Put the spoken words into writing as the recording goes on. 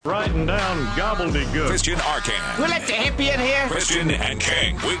batting down gobbledygook. Christian Arcand. We let the hippie in here. Christian and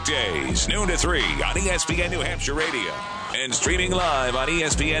King. Weekdays, noon to 3 on ESPN New Hampshire Radio. And streaming live on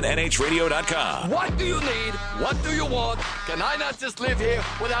ESPNNHradio.com. What do you need? What do you want? Can I not just live here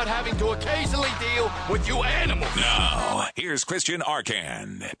without having to occasionally deal with you animals? Now, here's Christian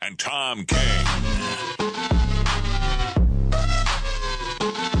Arcand and Tom King.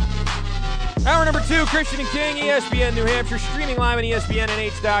 Hour number 2, Christian and King, ESPN New Hampshire, streaming live on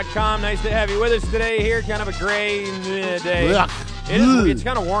ESPNNH.com. Nice to have you with us today here. Kind of a gray day. It's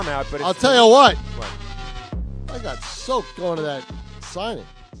kind of warm out, but I'll tell you what. I got soaked going to that signing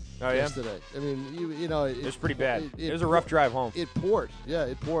yesterday. I mean, you know. It was pretty bad. It was a rough drive home. It poured. Yeah,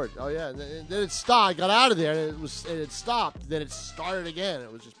 it poured. Oh, yeah. And then it stopped. I got out of there, and it stopped. Then it started again.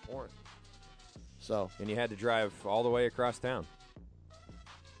 It was just pouring. And you had to drive all the way across town.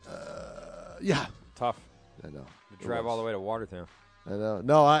 Yeah. Tough. I know. To drive all the way to Watertown. I know.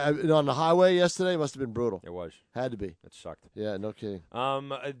 No, on the highway yesterday, it must have been brutal. It was. Had to be. It sucked. Yeah, no kidding.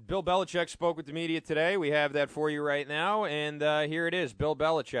 Bill Belichick spoke with the media today. We have that for you right now, and here it is. Bill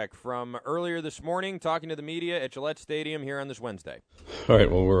Belichick from earlier this morning talking to the media at Gillette Stadium here on this Wednesday. All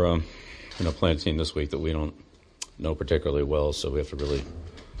right, well, we're playing a team this week that we don't know particularly well, so we have to really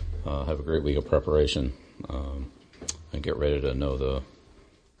have a great week of preparation and get ready to know the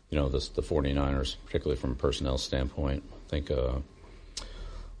 49ers, particularly from a personnel standpoint. I think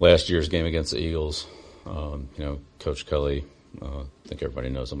last year's game against the Eagles, Coach Kelly, I think everybody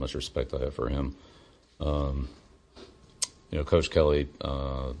knows how much respect I have for him. Coach Kelly,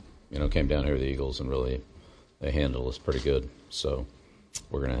 came down here to the Eagles and really they handled us pretty good. So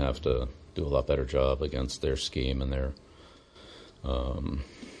we're going to have to do a lot better job against their scheme and their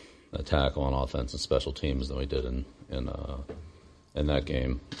attack on offense and special teams than we did in that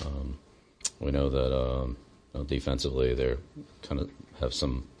game. We know that defensively they kind of have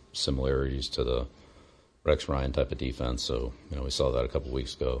some similarities to the Rex Ryan type of defense. So, we saw that a couple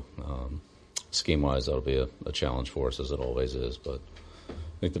weeks ago. Scheme-wise, that'll be a challenge for us, as it always is. But I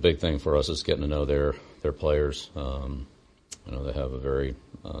think the big thing for us is getting to know their players. They have a very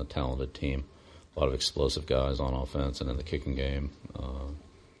talented team, a lot of explosive guys on offense and in the kicking game.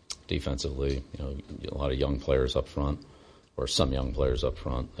 Defensively, a lot of young players up front, or some young players up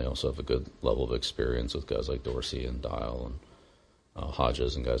front. They also have a good level of experience with guys like Dorsey and Dial and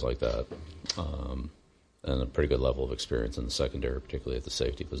Hodges and guys like that. And a pretty good level of experience in the secondary, particularly at the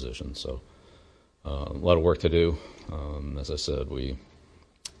safety position. So a lot of work to do. As I said, we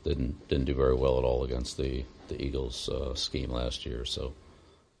didn't do very well at all against the Eagles scheme last year. So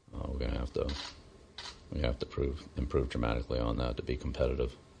we're going to have to improve dramatically on that to be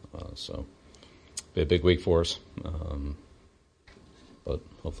competitive. So be a big week for us. But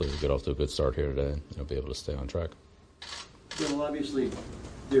hopefully we'll get off to a good start here today and be able to stay on track. Well, obviously,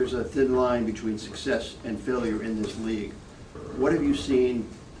 there's a thin line between success and failure in this league. What have you seen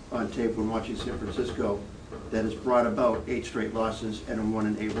on tape when watching San Francisco that has brought about 8 straight losses and a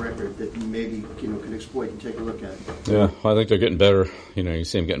 1-8 record that you maybe can exploit and take a look at? Yeah, I think they're getting better. You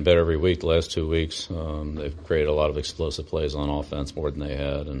see them getting better every week. The last 2 weeks, they've created a lot of explosive plays on offense, more than they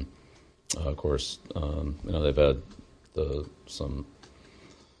had, and of course, they've had some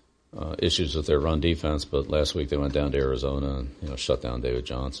issues with their run defense, but last week they went down to Arizona and shut down David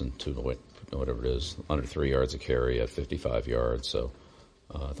Johnson to whatever it is, under 3 yards a carry at 55 yards. So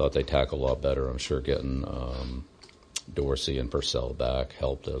I thought they tackled a lot better. I'm sure getting Dorsey and Purcell back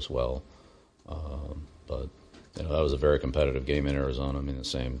helped as well. But that was a very competitive game in Arizona. I mean, the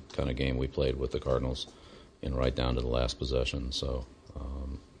same kind of game we played with the Cardinals, right down to the last possession. So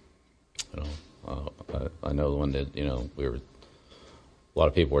I know when we were. A lot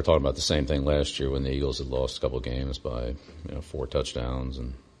of people were talking about the same thing last year when the Eagles had lost a couple of games by 4 touchdowns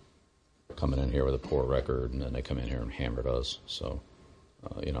and coming in here with a poor record, and then they come in here and hammered us. So,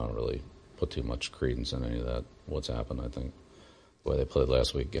 I don't really put too much credence in any of that. What's happened, I think the way they played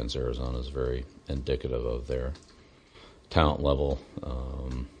last week against Arizona is very indicative of their talent level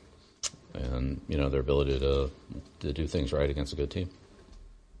and their ability to do things right against a good team.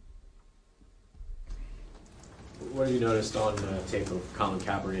 What have you noticed on tape of Colin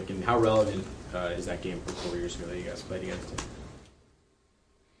Kaepernick, and how relevant is that game from 4 years ago that you guys played against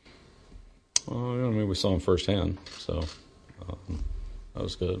him? We saw him firsthand, so that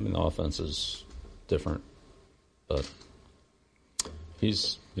was good. I mean, the offense is different, but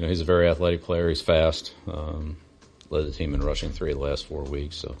he's a very athletic player. He's fast. Led the team in rushing 3 of the last 4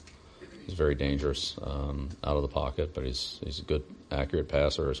 weeks, so he's very dangerous out of the pocket, but he's a good, accurate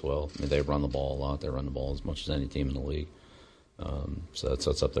passer as well. I mean, they run the ball a lot. They run the ball as much as any team in the league. So that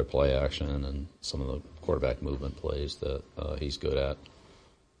sets up their play action and some of the quarterback movement plays that he's good at.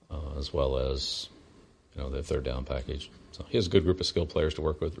 as well as their third down package. So he has a good group of skilled players to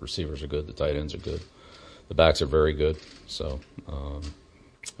work with. The receivers are good. The tight ends are good. The backs are very good. So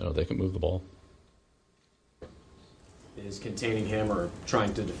they can move the ball. Is containing him or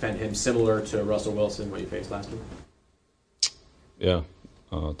trying to defend him similar to Russell Wilson, what you faced last week? Yeah,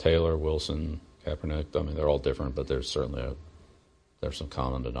 Taylor, Wilson, Kaepernick. I mean, they're all different, but there's certainly there's some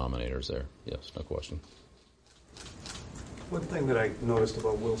common denominators there. Yes, no question. One thing that I noticed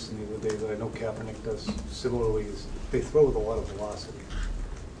about Wilson the other day that I know Kaepernick does similarly is they throw with a lot of velocity.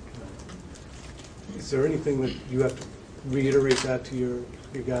 Is there anything that you have to reiterate that to your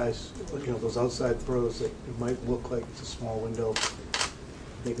guys, those outside throws that it might look like it's a small window,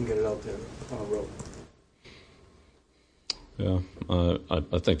 they can get it out there on a rope? Yeah,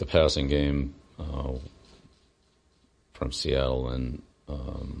 I think the passing game from Seattle and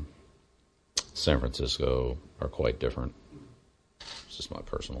San Francisco are quite different. It's just my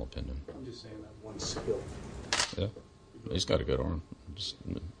personal opinion. I'm just saying that one skill. Yeah, he's got a good arm.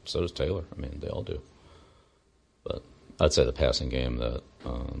 So does Taylor. I mean, they all do. But I'd say the passing game that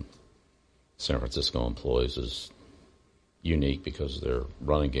San Francisco employs is unique because their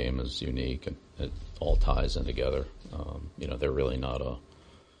running game is unique and it all ties in together. They're really not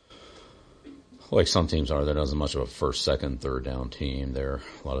like some teams are. There isn't much of a first, second, third down team. A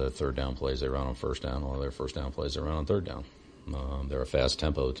lot of their third down plays they run on first down. A lot of their first down plays they run on third down. They're a fast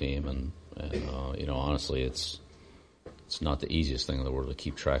tempo team, and honestly, it's not the easiest thing in the world to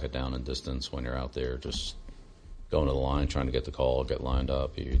keep track of down and distance when you're out there just going to the line, trying to get the call, get lined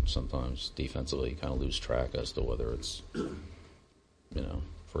up. You sometimes defensively kind of lose track as to whether it's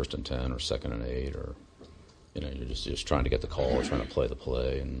first and 10 or second and 8 or you're just trying to get the call or trying to play the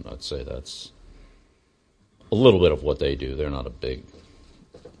play. And I'd say that's a little bit of what they do. They're not they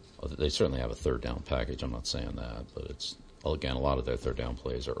certainly have a third down package. I'm not saying that, but it's, again, a lot of their third down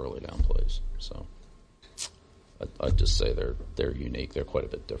plays are early down plays. So I'd just say they're unique. They're quite a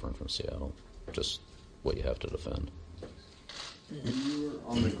bit different from Seattle. Just what you have to defend. When you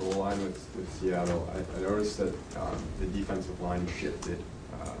were on the goal line with Seattle, I noticed that the defensive line shifted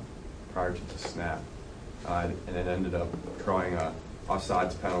prior to the snap, and it ended up drawing a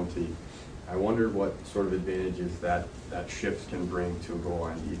offsides penalty. I wondered what sort of advantages that shift can bring to a goal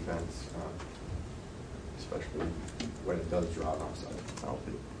line defense, especially when it does draw an offsides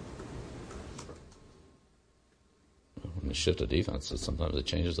penalty. When you shift a defense, sometimes it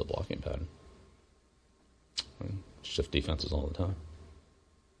changes the blocking pattern. Shift defenses all the time.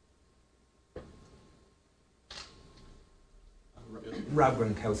 Rob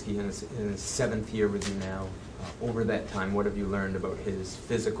Gronkowski in his seventh year with you now. Over that time, what have you learned about his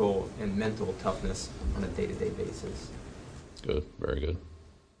physical and mental toughness on a day-to-day basis? Good, very good.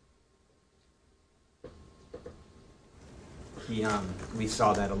 We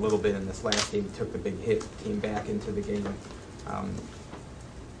saw that a little bit in this last game. He took the big hit, came back into the game.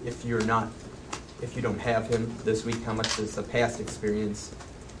 If you don't have him this week, how much does the past experience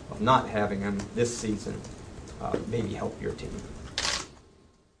of not having him this season maybe help your team?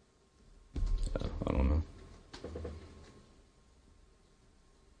 I don't know.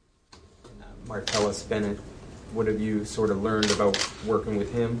 Martellus Bennett, what have you sort of learned about working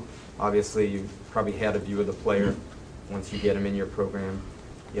with him? Obviously, you probably had a view of the player. Once you get him in your program,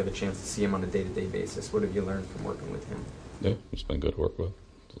 you have a chance to see him on a day-to-day basis. What have you learned from working with him? Yeah, he's been good to work with.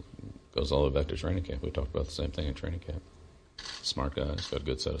 Goes all the way back to training camp. We talked about the same thing in training camp. Smart guy. He's got a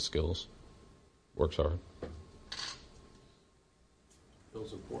good set of skills. Works hard.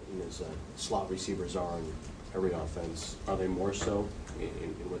 As important as slot receivers are in every offense, are they more so in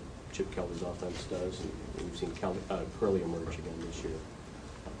what Chip Kelly's offense does? And we've seen Curley emerge again this year.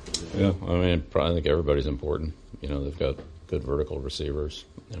 Yeah, I think everybody's important. They've got good vertical receivers.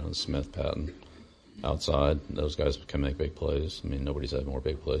 Smith, Patton, outside. Those guys can make big plays. Nobody's had more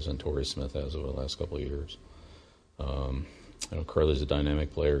big plays than Torrey Smith has over the last couple of years. Curley's a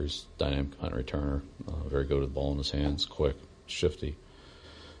dynamic player. He's a dynamic punt returner. Very good with the ball in his hands. Quick, shifty.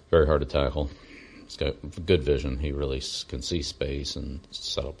 Very hard to tackle. He's got good vision. He really can see space and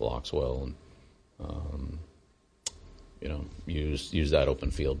set up blocks well. And use that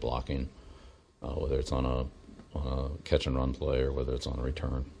open field blocking, whether it's on a catch and run play or whether it's on a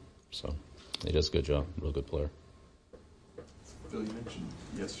return. So he does a good job. Real good player. Bill, you mentioned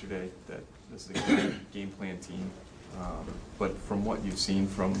yesterday that this is a game plan team, but from what you've seen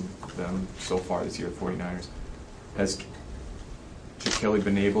from them so far this year at 49ers, has Chip Kelly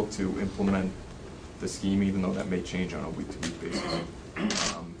been able to implement the scheme, even though that may change on a week-to-week basis?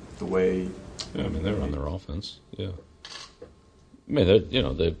 The way... Yeah, they run their offense, yeah.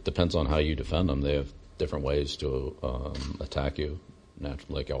 That depends on how you defend them. They have different ways to attack you.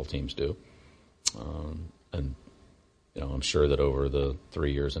 like all teams do. And I'm sure that over the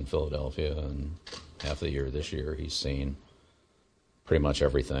 3 years in Philadelphia and half the year this year, he's seen pretty much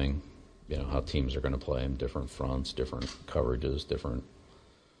everything. How teams are going to play him, different fronts, different coverages, different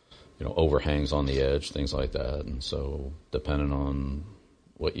overhangs on the edge, things like that. And so depending on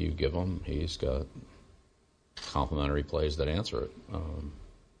what you give him, he's got complementary plays that answer it.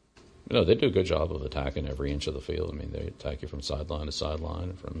 They do a good job of attacking every inch of the field. I mean, they attack you from sideline to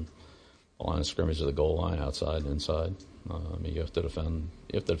sideline, from the line of scrimmage to the goal line, outside and inside. You have to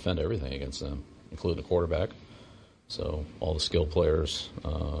defend everything against them, including the quarterback. So all the skill players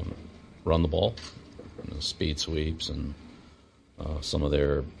run the ball, speed sweeps, and some of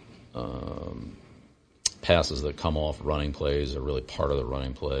their passes that come off running plays are really part of the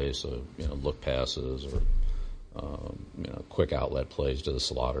running play. So look passes or quick outlet plays to the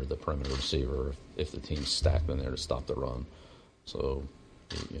slot or the perimeter receiver if the team's stacked in there to stop the run. So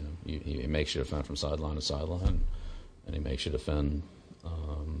he makes you defend from sideline to sideline, and he makes you defend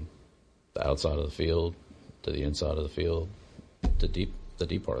the outside of the field to the inside of the field, to the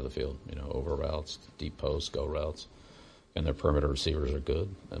deep part of the field. Over routes, deep posts, go routes, and their perimeter receivers are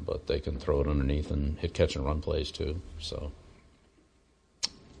good, but they can throw it underneath and hit catch and run plays too. So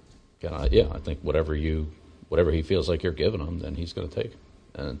I think whatever he feels like you're giving him, then he's going to take.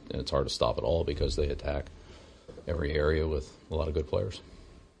 And it's hard to stop it all because they attack every area with a lot of good players.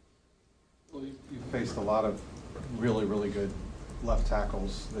 Well, you faced a lot of really, really good left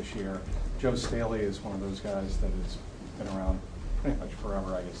tackles this year. Joe Staley is one of those guys that has been around pretty much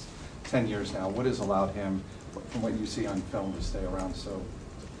forever, I guess, 10 years now. What has allowed him, from what you see on film, to stay around so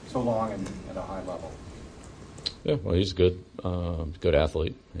long and at a high level? Yeah, well, he's a good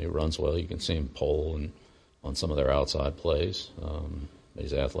athlete. He runs well. You can see him pole and on some of their outside plays.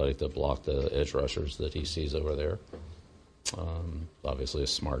 He's athletic to block the edge rushers that he sees over there. Obviously a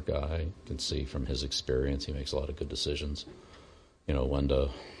smart guy. You can see from his experience he makes a lot of good decisions. When to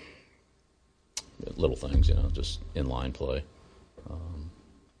little things, just inline play.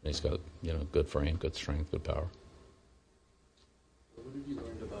 He's got good frame, good strength, good power. What have you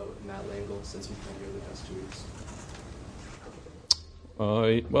learned about Matt Langle since you've been here the past 2 weeks?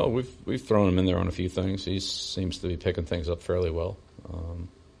 Well, we've thrown him in there on a few things. He seems to be picking things up fairly well.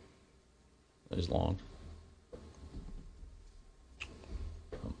 He's long.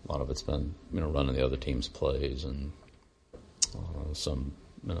 A lot of it's been running the other team's plays and some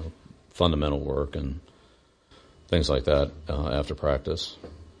fundamental work and things like that after practice.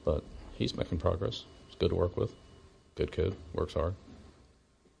 But he's making progress. He's good to work with. Good kid. Works hard.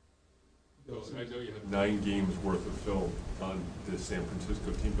 I know you have 9 games worth of film on this San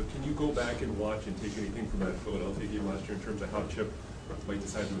Francisco team, but can you go back and watch and take anything from that Philadelphia game last year in terms of how Chip might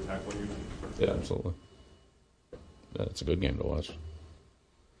decide to attack one of you? Yeah, absolutely. Yeah, it's a good game to watch. I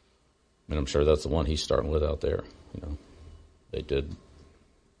mean, I'm sure that's the one he's starting with out there.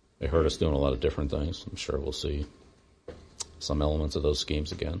 They heard us doing a lot of different things. I'm sure we'll see some elements of those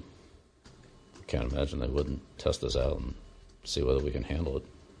schemes again. I can't imagine they wouldn't test us out and see whether we can handle it.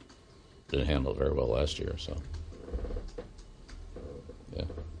 Didn't handle it very well last year, so yeah.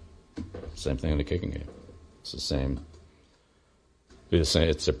 Same thing in the kicking game. It's the same.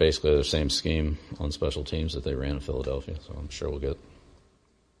 It's basically the same scheme on special teams that they ran in Philadelphia. So I'm sure we'll get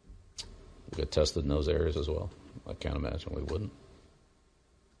tested in those areas as well. I can't imagine we wouldn't.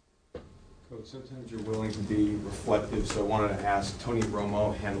 Coach, sometimes you're willing to be reflective, so I wanted to ask. Tony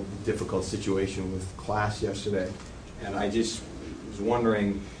Romo handled a difficult situation with class yesterday, and I just was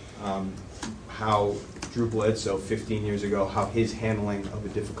wondering how Drew Bledsoe, 15 years ago, how his handling of a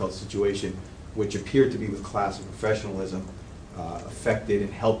difficult situation, which appeared to be with class and professionalism, affected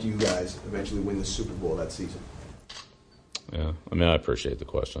and helped you guys eventually win the Super Bowl that season. Yeah, I mean, I appreciate the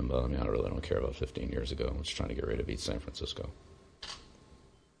question, but I really don't care about 15 years ago. I'm just trying to get ready to beat San Francisco.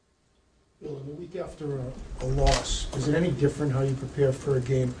 Bill, in the week after a loss, is it any different how you prepare for a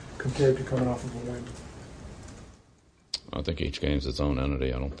game compared to coming off of a win? I think each game's its own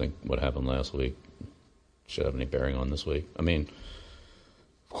entity. I don't think what happened last week should have any bearing on this week. I mean,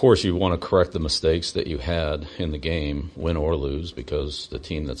 of course you want to correct the mistakes that you had in the game, win or lose, because the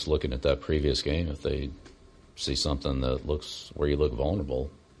team that's looking at that previous game, if they see something that looks where you look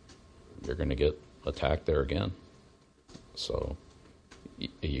vulnerable, you're going to get attacked there again. So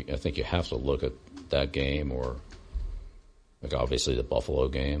I think you have to look at that game, or like obviously the Buffalo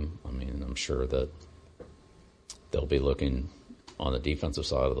game. I mean, I'm sure that they'll be looking on the defensive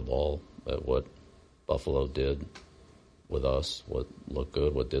side of the ball at what Buffalo did with us, what looked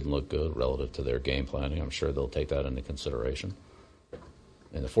good, what didn't look good relative to their game planning. I'm sure they'll take that into consideration.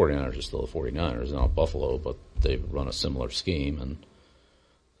 And the 49ers are still the 49ers, not Buffalo, but they run a similar scheme, and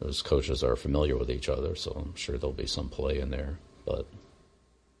those coaches are familiar with each other, so I'm sure there'll be some play in there. But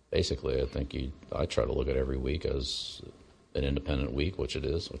basically, I think I try to look at every week as an independent week, which it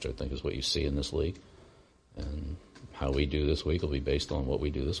is, which I think is what you see in this league. And how we do this week will be based on what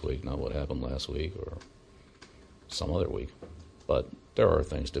we do this week, not what happened last week or some other week. But there are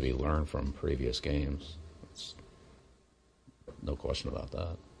things to be learned from previous games. It's no question about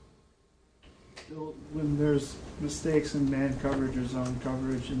that. Bill, when there's mistakes in man coverage or zone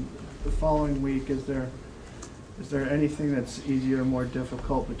coverage, and the following week, is there anything that's easier or more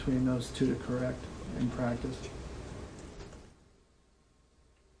difficult between those two to correct in practice?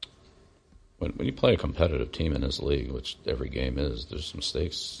 When you play a competitive team in this league, which every game is, there's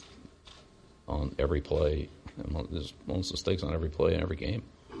mistakes on every play. There's almost mistakes on every play in every game.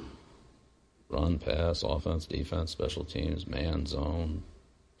 Run, pass, offense, defense, special teams, man, zone,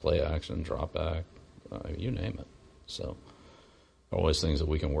 play action, drop back, you name it. So there are always things that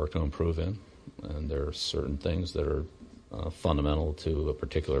we can work to improve in, and there are certain things that are fundamental to a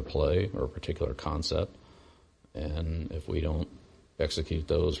particular play or a particular concept. And if we don't execute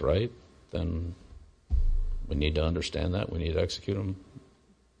those right, then we need to understand that. We need to execute them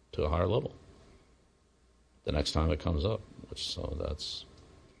to a higher level the next time it comes up. I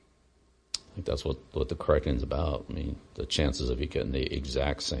think that's what the correcting is about. I mean, the chances of you getting the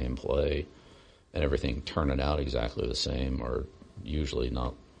exact same play and everything turning out exactly the same are usually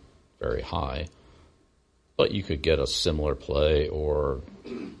not very high. But you could get a similar play or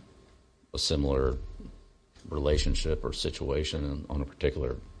a similar relationship or situation on a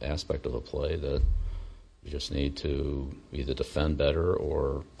particular aspect of a play that you just need to either defend better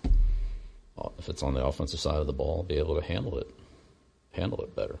or, if it's on the offensive side of the ball, be able to handle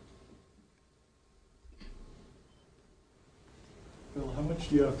it better. Bill, how much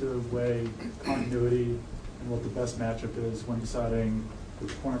do you have to weigh continuity and what the best matchup is when deciding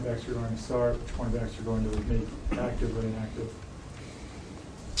which cornerbacks you're going to start, which cornerbacks you're going to make active or inactive?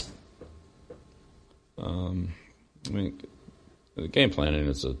 I mean, the game planning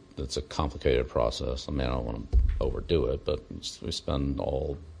it's a complicated process. I mean, I don't want to overdo it, but we spend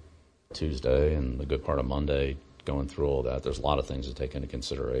all Tuesday and the good part of Monday going through all that. There's a lot of things to take into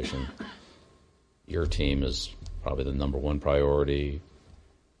consideration. Your team is probably the number one priority.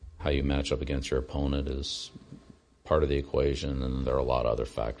 How you match up against your opponent is part of the equation, and there are a lot of other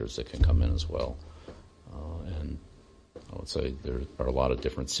factors that can come in as well. And I would say there are a lot of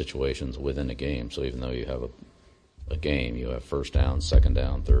different situations within a game. So even though you have a game, you have first down, second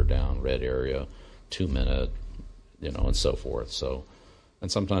down, third down, red area, 2 minute, and so forth. So,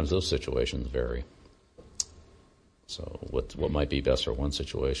 and sometimes those situations vary. So what might be best for one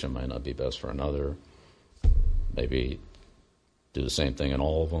situation might not be best for another. Maybe do the same thing in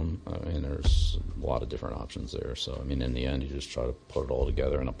all of them. I mean, there's a lot of different options there. So, I mean, in the end, you just try to put it all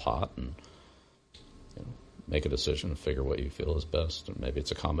together in a pot and make a decision and figure what you feel is best. And maybe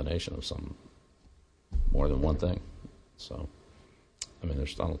it's a combination of some more than one thing. So, I mean, I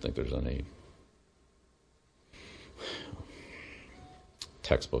don't think there's any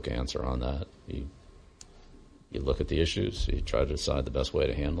textbook answer on that. You look at the issues, you try to decide the best way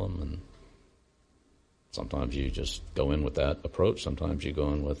to handle them, and sometimes you just go in with that approach. Sometimes you go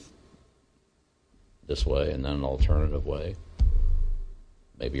in with this way and then an alternative way.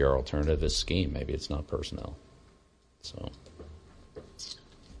 Maybe your alternative is scheme. Maybe it's not personnel. So,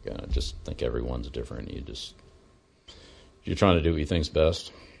 again, I just think everyone's different. You're trying to do what you think's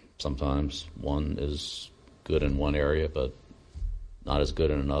best. Sometimes one is good in one area, but not as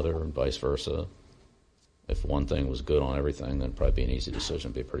good in another, and vice versa. If one thing was good on everything, then it'd probably be an easy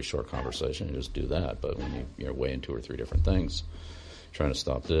decision. It'd be a pretty short conversation. You just do that. But when you're weighing 2 or 3 different things, trying to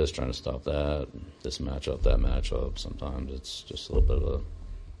stop this, trying to stop that, this matchup, that matchup, sometimes it's just a little bit of a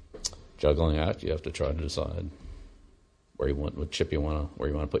juggling act. You have to try to decide where you want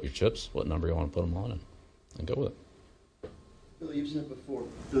to put your chips, what number you want to put them on, and go with it. Bill, you've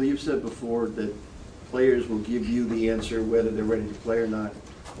said before that players will give you the answer whether they're ready to play or not.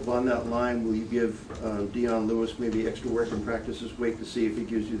 Along that line, will you give Dion Lewis maybe extra work in practice this week to see if he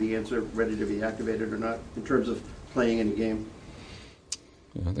gives you the answer, ready to be activated or not, in terms of playing in a game?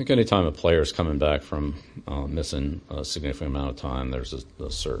 Yeah, I think anytime a player is coming back from missing a significant amount of time, there's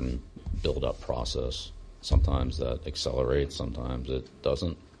a certain build-up process. Sometimes that accelerates, sometimes it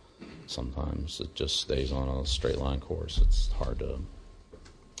doesn't. Sometimes it just stays on a straight line course. It's hard to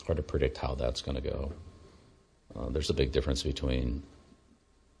predict how that's going to go. There's a big difference between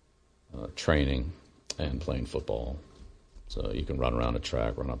training and playing football. So you can run around a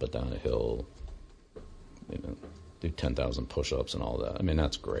track, run up and down a hill, do 10,000 push-ups and all that. I mean,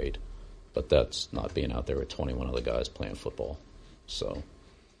 that's great, but that's not being out there with 21 other guys playing football. So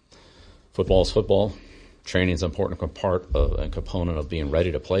football's football. Training's an important part of and component of being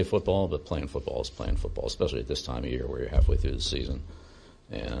ready to play football, but playing football is playing football, especially at this time of year where you're halfway through the season.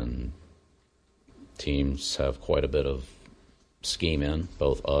 And teams have quite a bit of scheme in,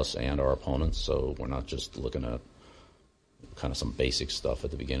 both us and our opponents, so we're not just looking at kind of some basic stuff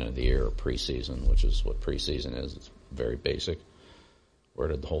at the beginning of the year or preseason, which is what preseason is. It's very basic.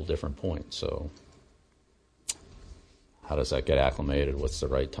 We're at a whole different point. So how does that get acclimated? What's the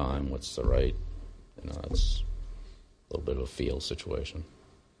right time? What's the right, it's a little bit of a feel situation.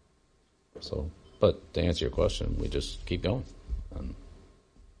 So, but to answer your question, we just keep going, and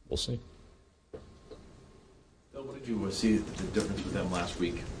we'll see. Bill, what did you see the difference with them last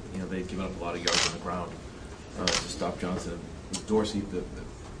week? They'd given up a lot of yards on the ground to stop Johnson. Dorsey,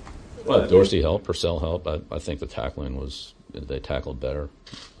 Well, Dorsey helped, Purcell helped. I think the tackling they tackled better.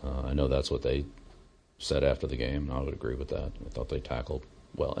 I know that's what they said after the game, and I would agree with that. I thought they tackled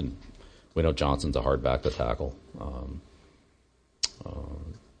well, and we know Johnson's a hard back to tackle.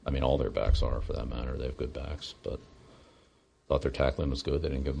 All their backs are, for that matter. They have good backs, but I thought their tackling was good. They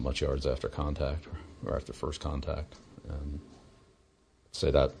didn't give them much yards after contact or after first contact. And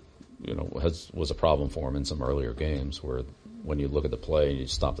say that, was a problem for them in some earlier games where when you look at the play and you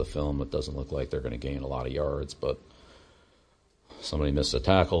stop the film, it doesn't look like they're going to gain a lot of yards, but somebody misses a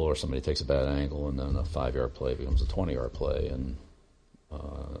tackle or somebody takes a bad angle and then a 5-yard play becomes a 20-yard play. And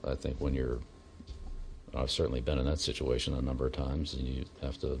I think I've certainly been in that situation a number of times, and you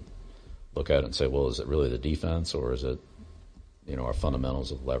have to look at it and say, well, is it really the defense or is it, our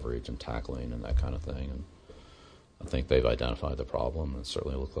fundamentals of leverage and tackling and that kind of thing? And I think they've identified the problem. It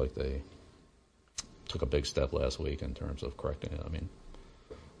certainly looked like they took a big step last week in terms of correcting it.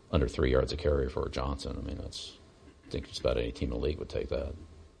 Under 3 yards a carry for Johnson, I think just about any team in the league would take that.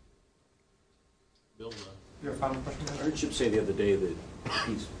 Bill, your final question? I heard Chip say the other day that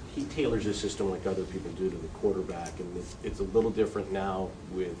he tailors his system like other people do to the quarterback, and it's a little different now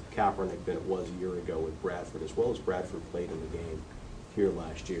with Kaepernick than it was a year ago with Bradford, as well as Bradford played in the game here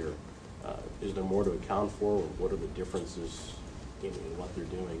last year. Is there more to account for, or what are the differences in what they're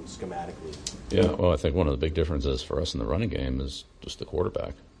doing schematically? Yeah, well, I think one of the big differences for us in the running game is just the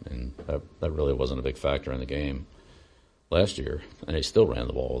quarterback, and that really wasn't a big factor in the game last year, and they still ran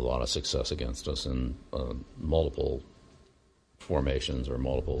the ball with a lot of success against us in multiple formations or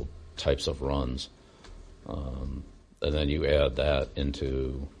multiple types of runs. And then you add that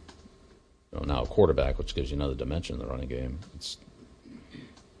into now a quarterback, which gives you another dimension in the running game.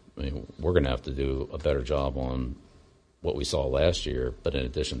 We're going to have to do a better job on what we saw last year, but in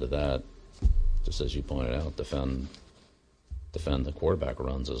addition to that, just as you pointed out, defend the quarterback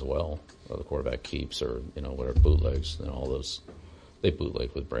runs as well, or the quarterback keeps, or whatever, bootlegs, all those. They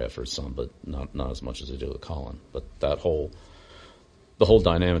bootleg with Bradford some, but not as much as they do with Colin. But the whole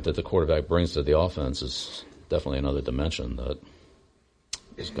dynamic that the quarterback brings to the offense is definitely another dimension that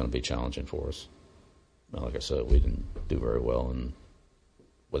is going to be challenging for us. Now, like I said, we didn't do very well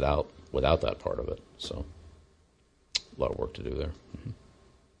without that part of it. So a lot of work to do there. Mm-hmm.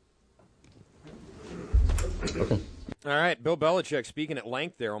 Okay. All right, Bill Belichick speaking at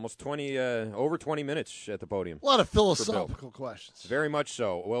length there, almost over 20 minutes at the podium. A lot of philosophical questions. Very much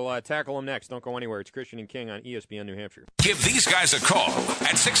so. We'll tackle them next. Don't go anywhere. It's Christian and King on ESPN New Hampshire. Give these guys a call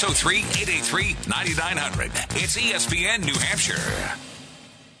at 603-883-9900. It's ESPN New Hampshire.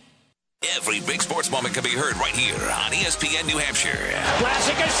 Every big sports moment can be heard right here on ESPN New Hampshire.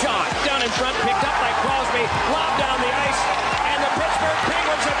 Classic a shot. Down in front, picked up by Crosby. Lob down the ice. And the Pittsburgh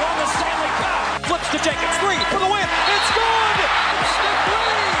Penguins have won the Stanley Cup. Flips to Jacobs. 3 for the win. It's good! Stick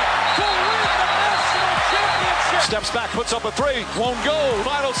Lee to win the national championship. Steps back, puts up a 3. Won't go.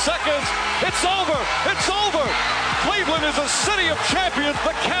 Final seconds. It's over. It's over. Cleveland is a city of champions.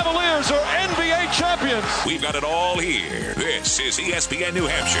 The Cavaliers are NBA champions. We've got it all here. This is ESPN New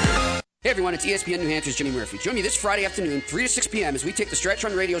Hampshire. Hey everyone, it's ESPN New Hampshire's Jimmy Murphy. Join me this Friday afternoon, 3 to 6 p.m. as we take the Stretch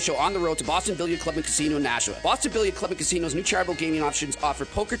Run radio show on the road to Boston Billiard Club and Casino in Nashua. Boston Billiard Club and Casino's new charitable gaming options offer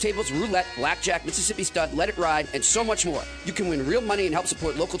poker tables, roulette, blackjack, Mississippi stud, let it ride, and so much more. You can win real money and help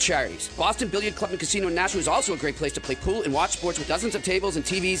support local charities. Boston Billiard Club and Casino in Nashua is also a great place to play pool and watch sports with dozens of tables and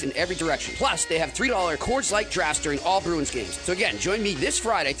TVs in every direction. Plus, they have $3 Coors Light drafts during all Bruins games. So again, join me this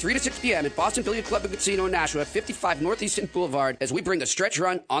Friday, 3 to 6 p.m. at Boston Billiard Club and Casino in Nashua, 55 Northeastern Boulevard, as we bring the Stretch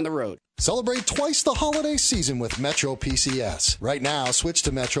Run on the road. Celebrate twice the holiday season with Metro PCS. Right now, switch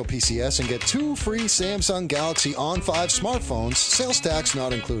to Metro PCS and get 2 free Samsung Galaxy On 5 smartphones, sales tax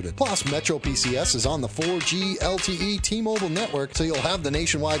not included. Plus, Metro PCS is on the 4G LTE T-Mobile network, so you'll have the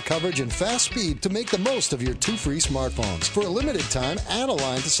nationwide coverage and fast speed to make the most of your 2 free smartphones. For a limited time, add a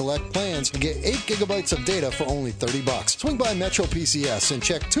line to select plans and get 8 gigabytes of data for only $30. Swing by Metro PCS and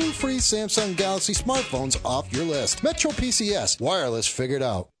check 2 free Samsung Galaxy smartphones off your list. Metro PCS, wireless figured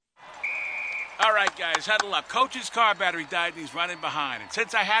out. All right, guys, huddle up. Coach's car battery died and he's running behind. And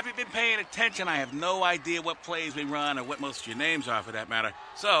since I haven't been paying attention, I have no idea what plays we run or what most of your names are, for that matter.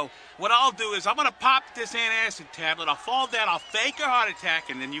 So what I'll do is I'm going to pop this antacid tablet, I'll fall down, I'll fake a heart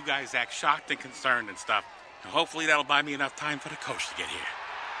attack, and then you guys act shocked and concerned and stuff. And hopefully that'll buy me enough time for the coach to get here.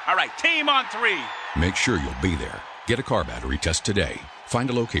 All right, team on 3. Make sure you'll be there. Get a car battery test today.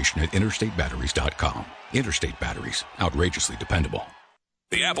 Find a location at interstatebatteries.com. Interstate Batteries. Outrageously dependable.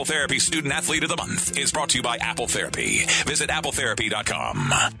 The Apple Therapy Student Athlete of the Month is brought to you by Apple Therapy. Visit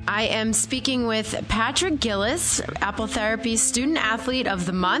appletherapy.com. I am speaking with Patrick Gillis, Apple Therapy Student Athlete of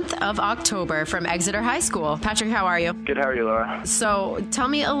the Month of October from Exeter High School. Patrick, how are you? Good, how are you, Laura? So tell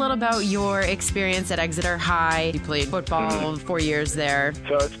me a little about your experience at Exeter High. You played football 4 years there.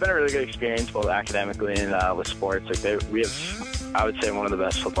 So it's been a really good experience, both academically and with sports. We have, I would say, one of the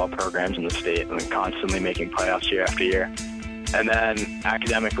best football programs in the state, and constantly making playoffs year after year. And then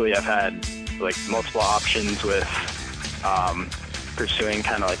academically, I've had multiple options with pursuing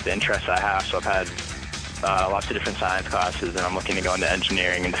kind of the interests I have. So I've had lots of different science classes, and I'm looking to go into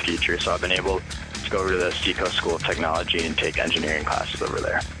engineering in the future. So I've been able to go over to the Seacoast School of Technology and take engineering classes over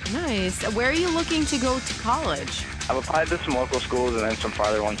there. Nice. Where are you looking to go to college? I've applied to some local schools and then some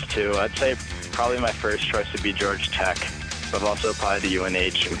farther ones too. I'd say probably my first choice would be Georgia Tech. I've also applied to UNH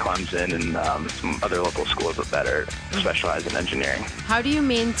and Clemson and some other local schools that specialize in engineering. How do you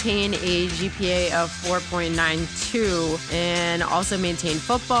maintain a GPA of 4.92 and also maintain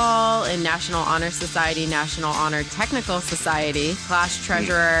football in National Honor Society, National Honor Technical Society, class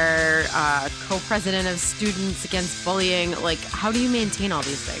treasurer, co-president of Students Against Bullying? How do you maintain all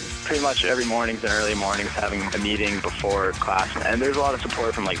these things? Pretty much every mornings and early mornings having a meeting before class. And there's a lot of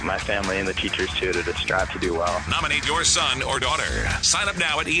support from my family and the teachers too to just strive to do well. Nominate your son or daughter. Sign up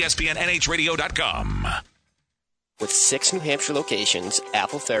now at ESPNNHradio.com. With 6 New Hampshire locations,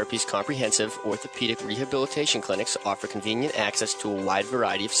 Apple Therapy's comprehensive orthopedic rehabilitation clinics offer convenient access to a wide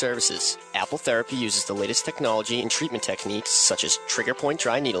variety of services. Apple Therapy uses the latest technology and treatment techniques such as trigger point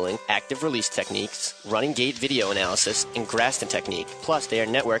dry needling, active release techniques, running gait video analysis, and Graston technique. Plus, they are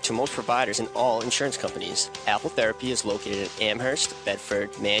networked to most providers and all insurance companies. Apple Therapy is located in Amherst,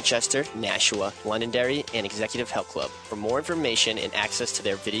 Bedford, Manchester, Nashua, Londonderry, and Executive Health Club. For more information and access to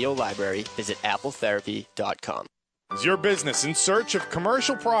their video library, visit appletherapy.com. Is your business in search of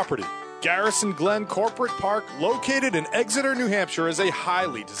commercial property? Garrison Glen Corporate Park, located in Exeter, New Hampshire, is a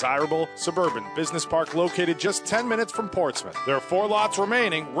highly desirable suburban business park located just 10 minutes from Portsmouth. There are 4 lots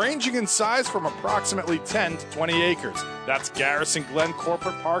remaining, ranging in size from approximately 10 to 20 acres. That's Garrison Glen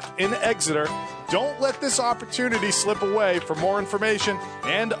Corporate Park in Exeter. Don't let this opportunity slip away. For more information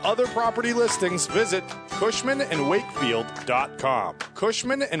and other property listings, visit CushmanandWakefield.com.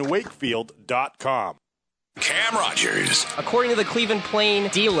 CushmanandWakefield.com. Cam Rogers. According to the Cleveland Plain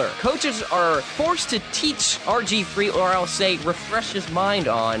Dealer, coaches are forced to teach RG3, or I'll say refresh his mind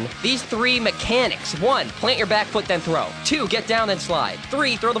on, these 3 mechanics. 1, plant your back foot then throw. 2, get down then slide.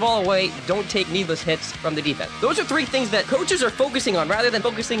 3, throw the ball away, don't take needless hits from the defense. Those are 3 things that coaches are focusing on. Rather than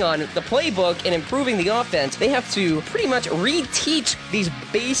focusing on the playbook and improving the offense, they have to pretty much reteach these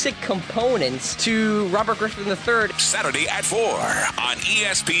basic components to Robert Griffin III. Saturday at 4 on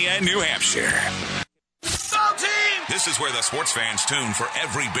ESPN New Hampshire. This is where the sports fans tune for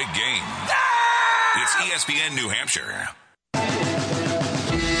every big game. It's ESPN New Hampshire.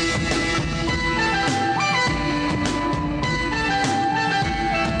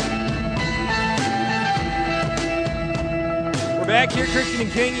 We're back here, Christian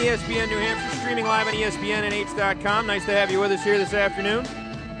and King, ESPN New Hampshire, streaming live on ESPNNH.com. Nice to have you with us here this afternoon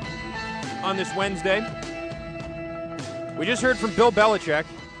on this Wednesday. We just heard from Bill Belichick.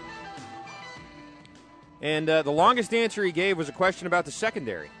 And the longest answer he gave was a question about the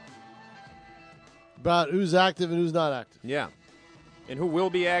secondary. About who's active and who's not active. Yeah. And who will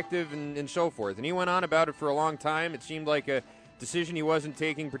be active and so forth. And he went on about it for a long time. It seemed like a decision he wasn't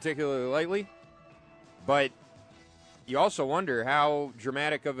taking particularly lightly. But you also wonder how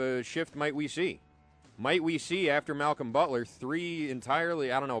dramatic of a shift might we see. Might we see, after Malcolm Butler, 3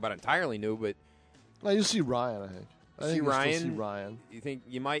 entirely, I don't know about entirely new, but... Well, you'll see Ryan, I think. I think you'll still see Ryan. You think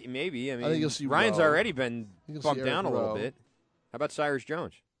you might? Maybe. I mean, think you'll see Ryan's Rowe. already been bumped down a little Rowe. bit. How about Cyrus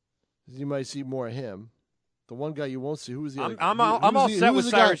Jones? You might see more of him. The one guy you won't see, who's the other guy? I'm all set with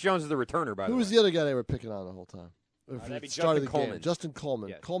Cyrus Jones as the returner, by the way. Who was the other guy they were picking on the whole time? That'd be Justin Coleman. Justin Coleman.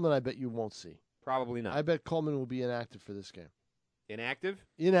 Yes. Coleman, I bet you won't see. Probably not. I bet Coleman will be inactive for this game. Inactive?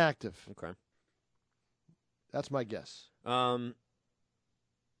 Inactive. Okay. That's my guess.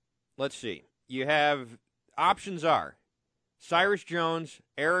 Let's see. You have options are Cyrus Jones,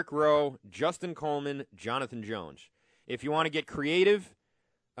 Eric Rowe, Justin Coleman, Jonathan Jones. If you want to get creative,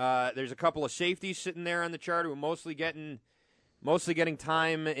 there's a couple of safeties sitting there on the chart who are mostly getting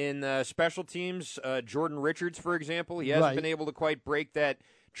time in special teams. Jordan Richards, for example, he hasn't been able to quite break that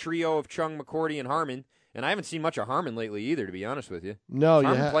trio of Chung, McCourty, and Harmon. And I haven't seen much of Harmon lately either, to be honest with you. No, Is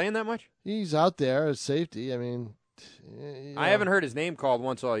Harmon playing that much? He's out there as safety. I mean, I haven't heard his name called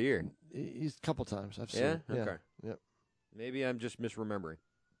once all year. He's a couple times. I've seen. Yeah? Yeah. Okay. Yep. Maybe I'm just misremembering.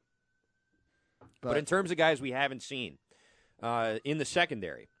 But in terms of guys we haven't seen in the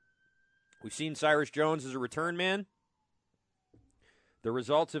secondary, we've seen Cyrus Jones as a return man. The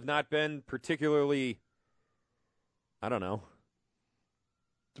results have not been particularly, I don't know,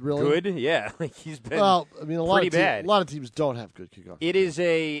 really good. Yeah, like he's been pretty bad. A lot of teams don't have good kickoff. It is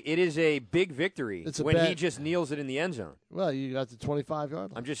a big victory when he bad, just kneels it in the end zone. Well, you got the 25-yard line.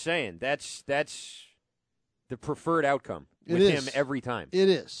 I'm just saying that's the preferred outcome with him every time. It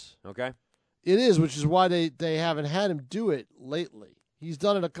is. Okay. It is, which is why they haven't had him do it lately. He's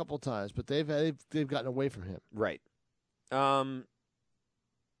done it a couple times, but they've gotten away from him. Right.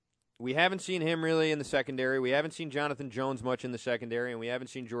 We haven't seen him really in the secondary. We haven't seen Jonathan Jones much in the secondary, and we haven't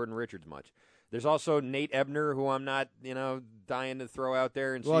seen Jordan Richards much. There's also Nate Ebner, who I'm not, dying to throw out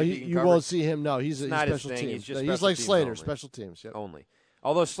there and see if he can you cover. won't see him. No, he's not special his thing. teams. He's just he's like teams Slater, only. special teams. Yep. Only.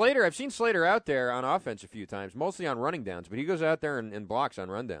 Although Slater, I've seen Slater out there on offense a few times, mostly on running downs, but he goes out there and blocks on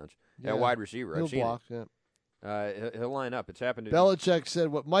rundowns at wide receiver. He'll I've seen block. it. Yeah. He'll line up. It's happened to Belichick said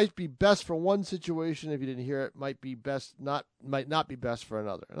what might be best for one situation, if you didn't hear it, might not be best for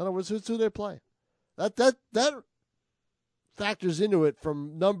another. In other words, it's who they play. That factors into it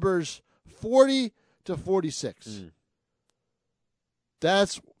from numbers 40 to 46.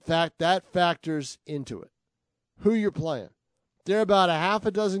 That factors into it. Who you're playing. There are about a half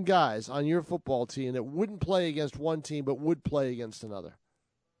a dozen guys on your football team that wouldn't play against one team but would play against another.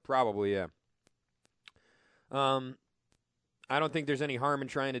 Probably, yeah. I don't think there's any harm in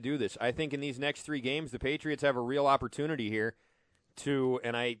trying to do this. I think in these next 3 games, the Patriots have a real opportunity here to,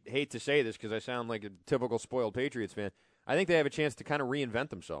 and I hate to say this because I sound like a typical spoiled Patriots fan, I think they have a chance to kind of reinvent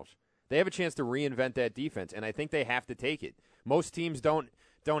themselves. They have a chance to reinvent that defense, and I think they have to take it. Most teams don't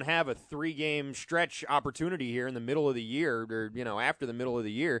have a 3-game stretch opportunity here in the middle of the year or, after the middle of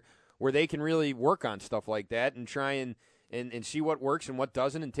the year where they can really work on stuff like that and try and see what works and what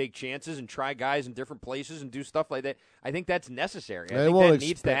doesn't and take chances and try guys in different places and do stuff like that. I think that's necessary. I think that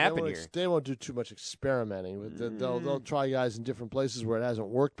needs to happen here. They won't do too much experimenting. They'll try guys in different places where it hasn't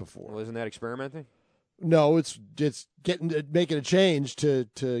worked before. Well, isn't that experimenting? No, it's making a change to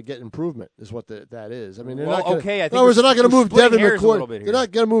get improvement is what that is. I mean, they're not gonna, okay. I think in other words, they're not going to move Devin McCourty. They're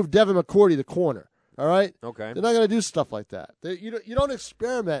not going to move Devin McCourty to corner. All right. Okay. They're not going to do stuff like that. You don't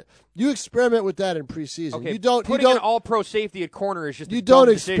experiment. You experiment with that in preseason. Okay. You don't. Putting an all-pro safety at corner is just you a don't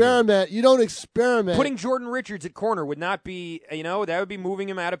dumb experiment. decision. You don't experiment. Putting Jordan Richards at corner would not be. That would be moving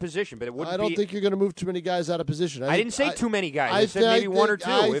him out of position. But it wouldn't. I don't think you're going to move too many guys out of position. I didn't say too many guys. I said maybe one or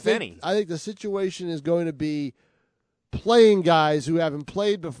two, if any. I think the situation is going to be playing guys who haven't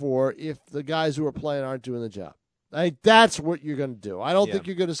played before if the guys who are playing aren't doing the job. I think that's what you're going to do. I don't think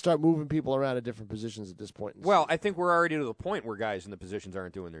you're going to start moving people around at different positions at this point. Well, I think we're already to the point where guys in the positions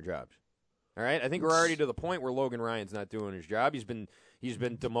aren't doing their jobs. All right? I think we're already to the point where Logan Ryan's not doing his job. He's been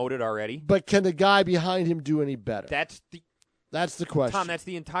demoted already. But can the guy behind him do any better? That's the question. Tom, that's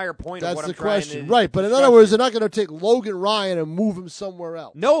the entire point of what I'm trying to question. Right, but in other words, they're not going to take Logan Ryan and move him somewhere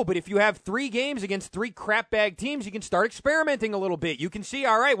else. No, but if you have 3 games against 3 crapbag teams, you can start experimenting a little bit. You can see,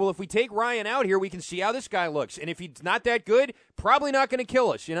 all right, well, if we take Ryan out here, we can see how this guy looks. And if he's not that good, probably not going to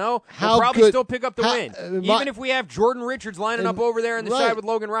kill us, We'll probably still pick up the win. Even if we have Jordan Richards lining up over there on the side with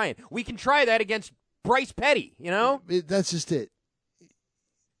Logan Ryan. We can try that against Bryce Petty, That's just it.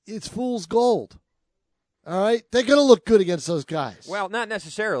 It's fool's gold. All right? They're going to look good against those guys. Well, not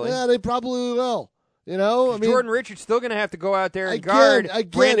necessarily. Yeah, they probably will. Jordan Richards still going to have to go out there and guard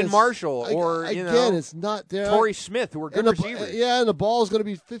Brandon Marshall or, it's not there. Torrey Smith, who are good receivers. Yeah, and the ball is going to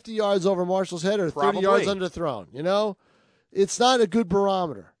be 50 yards over Marshall's head or 30 yards underthrown. It's not a good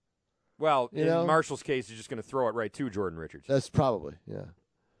barometer. Well, in Marshall's case, he's just going to throw it right to Jordan Richards. That's probably, yeah.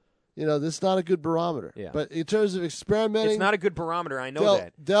 This is not a good barometer. Yeah. But in terms of experimenting, it's not a good barometer. I know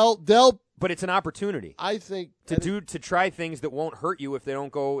that. But it's an opportunity. I think to try things that won't hurt you if they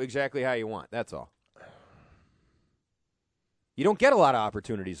don't go exactly how you want. That's all. You don't get a lot of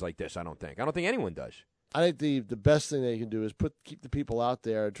opportunities like this. I don't think anyone does. I think the best thing they can do is keep the people out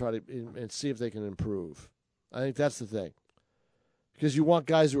there and try to and see if they can improve. I think that's the thing. Because you want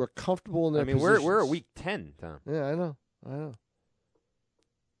guys who are comfortable in their positions. We're at week 10, Tom. Yeah, I know.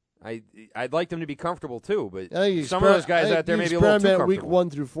 I'd like them to be comfortable too, but some of those guys out there may be a little too comfortable. Week 1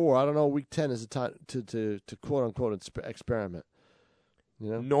 through 4. I don't know. Week 10 is the time to quote unquote experiment.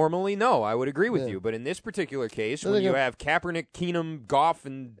 Normally, no, I would agree with you, but in this particular case, when you have Kaepernick, Keenum, Goff,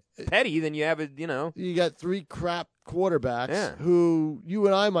 and Petty, then you have you got 3 crap quarterbacks who you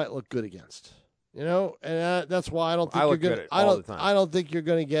and I might look good against. And that's why I don't think you're going. I don't think you're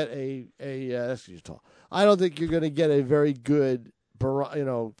going to get I don't think you're going to get a very good,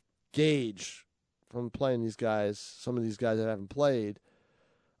 gauge from playing these guys. Some of these guys that haven't played,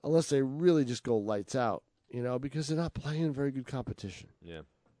 unless they really just go lights out. Because they're not playing in very good competition. Yeah,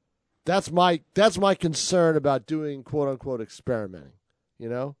 that's my concern about doing quote unquote experimenting.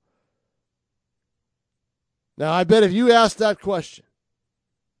 Now I bet if you ask that question,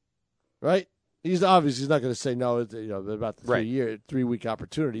 right? He's not going to say no. About the 3 week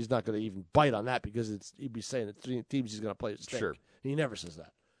opportunity. He's not going to even bite on that because he'd be saying that 3 teams he's going to play stink. Sure, he never says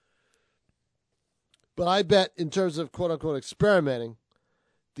that. But I bet in terms of quote unquote experimenting,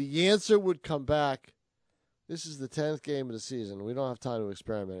 the answer would come back. This is the 10th game of the season. We don't have time to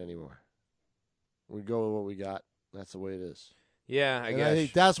experiment anymore. We go with what we got. That's the way it is. Yeah, I guess. I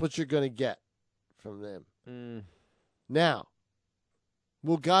think that's what you're going to get from them. Now,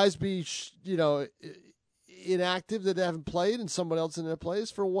 will guys be, inactive that haven't played and someone else in their place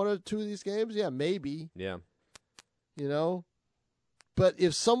for 1 or 2 of these games? Yeah, maybe. Yeah. But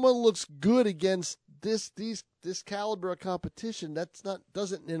if someone looks good against this caliber of competition,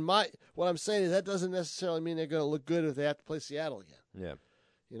 what I'm saying is that doesn't necessarily mean they're going to look good if they have to play Seattle again.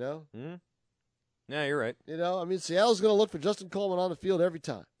 Yeah. Yeah, you're right. Seattle's going to look for Justin Coleman on the field every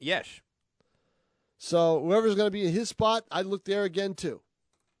time. Yes. So whoever's going to be in his spot, I'd look there again too.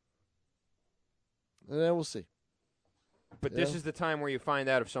 And then we'll see. But this is the time where you find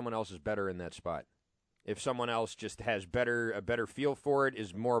out if someone else is better in that spot. If someone else just has a better feel for it,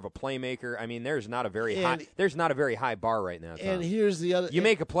 is more of a playmaker. There's not a very high bar right now, Tom. And here's the other. You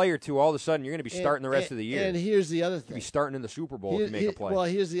make a play or two, all of a sudden you're going to be starting the rest of the year. And here's the other thing. You'll be starting in the Super Bowl if you make a play. Well,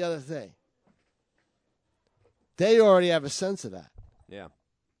 here's the other thing. They already have a sense of that. Yeah.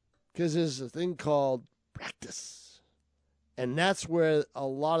 Because there's a thing called practice, and that's where a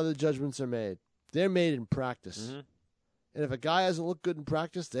lot of the judgments are made. They're made in practice. Mm-hmm. And if a guy hasn't looked good in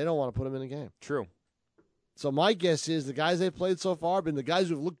practice, they don't want to put him in a game. True. So my guess is the guys they've played so far have been the guys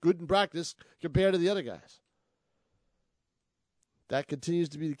who've looked good in practice compared to the other guys. That continues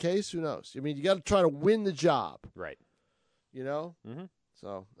to be the case. Who knows? You got to try to win the job. Right. Mm-hmm.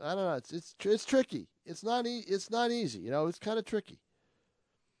 So I don't know. It's tricky. It's not easy. It's kind of tricky.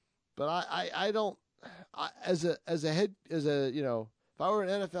 But I don't. If I were an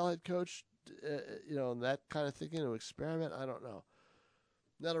NFL head coach, and that kind of thinking to experiment, I don't know.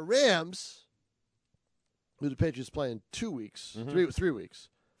 Now the Rams, who the Patriots play in 2 weeks, 3 weeks.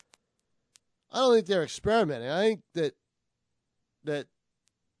 I don't think they're experimenting. I think that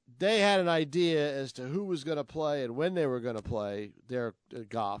they had an idea as to who was going to play and when they were going to play their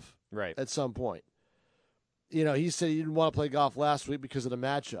Goff at some point. He said he didn't want to play Goff last week because of the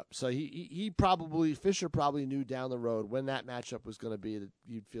matchup. So Fisher probably knew down the road when that matchup was going to be that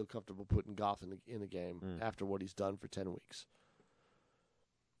you'd feel comfortable putting Goff in the game after what he's done for 10 weeks.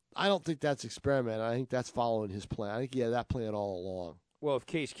 I don't think that's experiment. I think that's following his plan. I think he had that plan all along. Well, if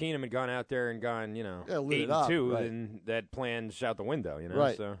Case Keenum had gone out there and gone, 8-2, then that plan's out the window,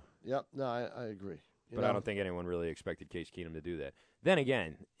 Right. So. Yep. No, I agree. But I don't think anyone really expected Case Keenum to do that. Then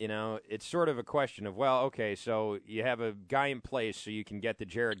again, it's sort of a question of, well, okay, so you have a guy in place so you can get the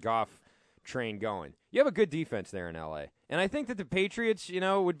Jared Goff train going. You have a good defense there in L.A. And I think that the Patriots,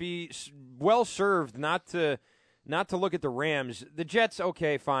 would be well served not to look at the Rams. The Jets,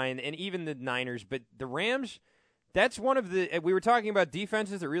 okay, fine, and even the Niners. But the Rams, that's one of the – we were talking about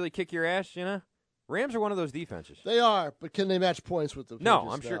defenses that really kick your ass, Rams are one of those defenses. They are, but can they match points with the Patriots?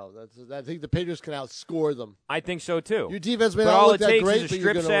 No, I'm sure. I think the Patriots can outscore them. I think so, too. Your defense may not look that great, but all it takes is a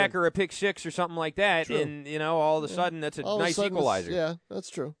strip sack win. or a pick six or something like that, True. and, all of a sudden that's a nice equalizer. Yeah, that's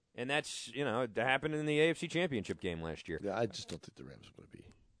true. And that's, it happened in the AFC Championship game last year. Yeah, I just don't think the Rams are going to be.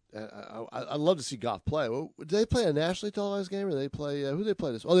 I'd love to see Goff play. Did they play a nationally televised game, or they play who did they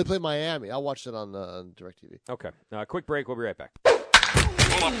play this? Oh, they play Miami. I watched it on DirecTV. Okay. Quick break. We'll be right back.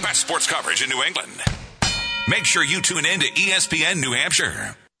 full of best sports coverage in New England. Make sure you tune in to ESPN New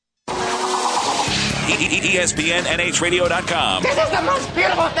Hampshire. ESPNNHradio.com. This is the most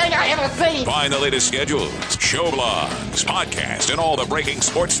beautiful thing I ever seen. Find the latest schedules, show blogs, podcasts, and all the breaking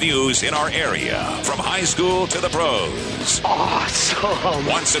sports news in our area. From high school to the pros. Awesome.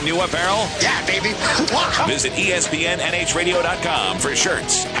 Want some new apparel? Yeah, baby. Visit ESPNNHradio.com for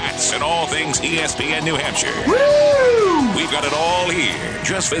shirts, hats, and all things ESPN New Hampshire. Woo! We've got it all here.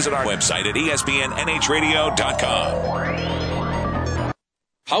 Just visit our website at ESPNNHradio.com.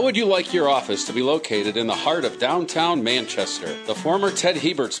 How would you like your office to be located in the heart of downtown Manchester? The former Ted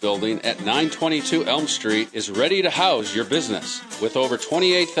Hebert's building at 922 Elm Street is ready to house your business. With over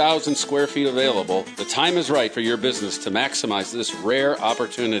 28,000 square feet available, the time is right for your business to maximize this rare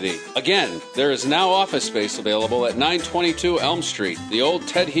opportunity. Again, there is now office space available at 922 Elm Street, the old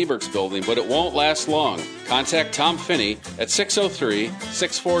Ted Hebert's building, but it won't last long. Contact Tom Finney at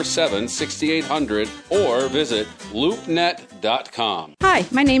 603-647-6800 or visit loopnet.com. Hi,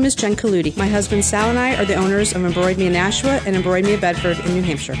 my name is Jen Kaludi. My husband Sal and I are the owners of Embroid Me in Nashua and Embroid Me in Bedford in New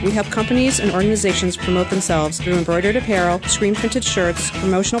Hampshire. We help companies and organizations promote themselves through embroidered apparel, screen-printed shirts,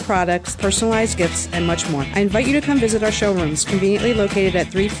 promotional products, personalized gifts, and much more. I invite you to come visit our showrooms, conveniently located at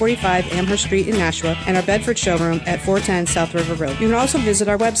 345 Amherst Street in Nashua and our Bedford showroom at 410 South River Road. You can also visit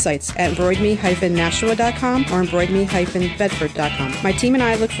our websites at embroidme-nashua.com or embroidme-bedford.com. My team and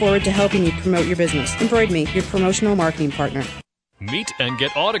I look forward to helping you promote your business. Embroid Me, your promotional marketing partner. Meet and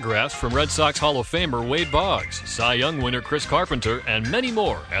get autographs from Red Sox Hall of Famer Wade Boggs, Cy Young winner Chris Carpenter, and many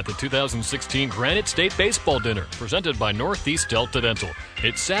more at the 2016 Granite State Baseball Dinner, presented by Northeast Delta Dental.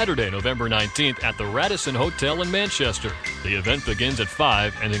 It's Saturday, November 19th at the Radisson Hotel in Manchester. The event begins at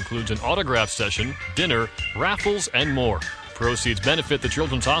 5 and includes an autograph session, dinner, raffles, and more. Proceeds benefit the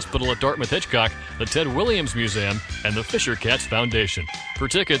Children's Hospital at Dartmouth-Hitchcock, the Ted Williams Museum, and the Fisher Cats Foundation. For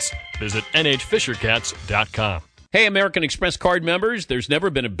tickets, visit nhfishercats.com. Hey, American Express card members, there's never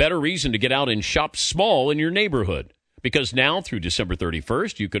been a better reason to get out and shop small in your neighborhood. Because now, through December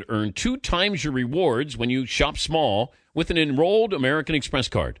 31st, you could earn 2 times your rewards when you shop small with an enrolled American Express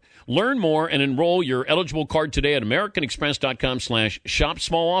card. Learn more and enroll your eligible card today at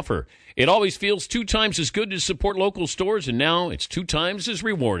americanexpress.com/shop-small-offer. It always feels 2 times as good to support local stores, and now it's 2 times as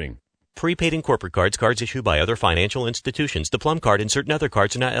rewarding. Prepaid and corporate cards, cards issued by other financial institutions. The Plum Card and certain other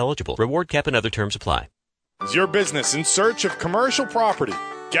cards are not eligible. Reward cap and other terms apply. Is your business in search of commercial property?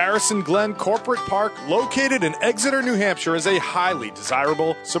 Garrison Glen Corporate Park, located in Exeter, New Hampshire, is a highly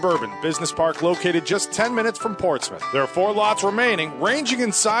desirable suburban business park located just 10 minutes from Portsmouth. There are 4 lots remaining, ranging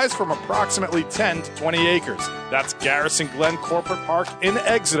in size from approximately 10 to 20 acres. That's Garrison Glen Corporate Park in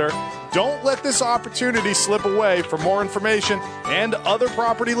Exeter. Don't let this opportunity slip away. For more information and other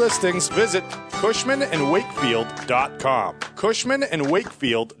property listings, visit CushmanandWakefield.com.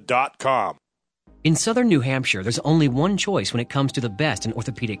 CushmanandWakefield.com. In southern New Hampshire, there's only one choice when it comes to the best in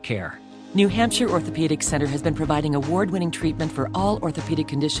orthopedic care. New Hampshire Orthopedic Center has been providing award-winning treatment for all orthopedic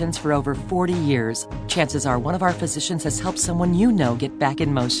conditions for over 40 years. Chances are one of our physicians has helped someone you know get back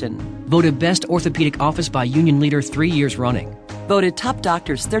in motion. Voted Best Orthopedic Office by Union Leader 3 years running. Voted Top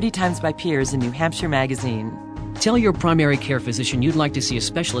Doctors 30 times by peers in New Hampshire Magazine. Tell your primary care physician you'd like to see a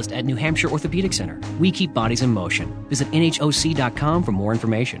specialist at New Hampshire Orthopedic Center. We keep bodies in motion. Visit NHOC.com for more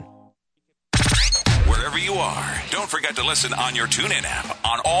information. Wherever you are, don't forget to listen on your TuneIn app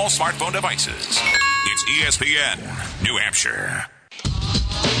on all smartphone devices. It's ESPN New Hampshire.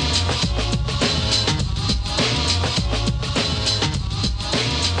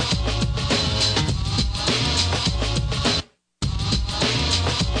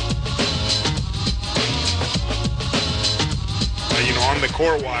 On the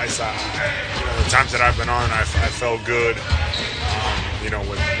court-wise, the times that I've been on, I felt good.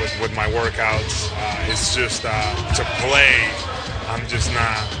 With my workouts, it's just to play. I'm just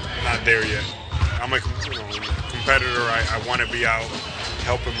not there yet. I'm a competitor. I want to be out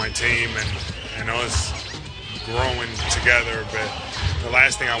helping my team and us growing together. But the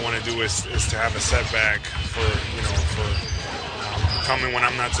last thing I want to do is to have a setback for coming when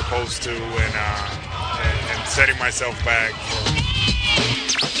I'm not supposed to and setting myself back.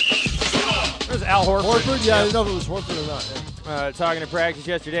 There's Al Horford. Yeah, I didn't know if it was Horford or not. Yeah. Talking to practice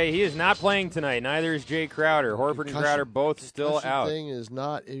yesterday, he is not playing tonight. Neither is Jay Crowder. Horford and Crowder both still out. Thing is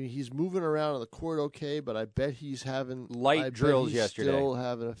not. He's moving around on the court okay, but I bet he's having light drills yesterday. Still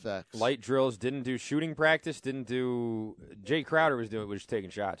having effects. Light drills. Didn't do shooting practice. Didn't do. Jay Crowder was taking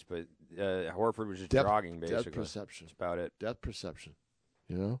shots, but Horford was just jogging basically. Depth perception. That's about it. Depth perception.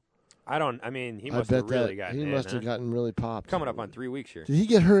 You know. He must have really gotten He must have gotten really popped. Coming up on 3 weeks here. Did he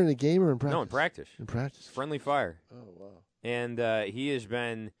get hurt in a game or in practice? No, in practice. In practice. Friendly fire. Oh, wow. And he has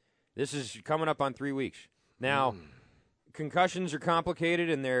been – this is coming up on 3 weeks. Now, concussions are complicated,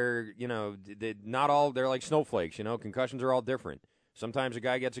 and they're not all – they're like snowflakes, Concussions are all different. Sometimes a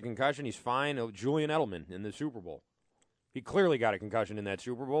guy gets a concussion, he's fine. Julian Edelman in the Super Bowl. He clearly got a concussion in that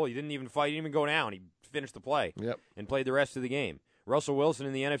Super Bowl. He didn't even fight. He didn't even go down. He finished the play and played the rest of the game. Russell Wilson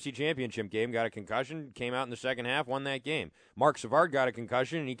in the NFC Championship game got a concussion, came out in the second half, won that game. Mark Savard got a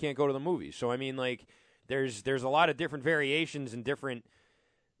concussion, and he can't go to the movies. So, I mean, like, there's a lot of different variations and different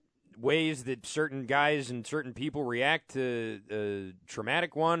ways that certain guys and certain people react to a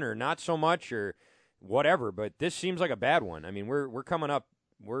traumatic one or not so much or whatever. But this seems like a bad one. I mean, we're coming up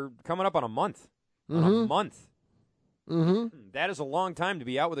on a month. On a month. Mm-hmm. That is a long time to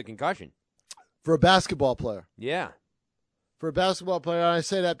be out with a concussion. For a basketball player. Yeah. For a basketball player, I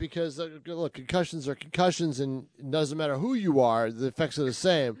say that because, look, concussions are concussions, and it doesn't matter who you are, the effects are the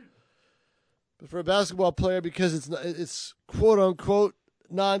same. But for a basketball player, because it's quote-unquote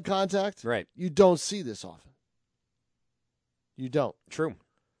non-contact, right? You don't see this often. You don't. True.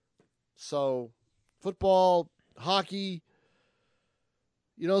 So, football, hockey,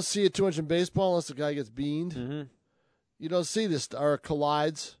 you don't see it too much in baseball unless the guy gets beamed. Mm-hmm. You don't see this, or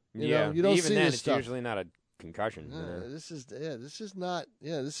collides. You don't even see then, this it's stuff. usually not a concussion. This is not.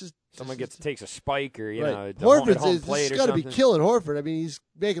 Someone takes a spike or right. at home Horford's plate or got to be something. killing Horford. I mean, he's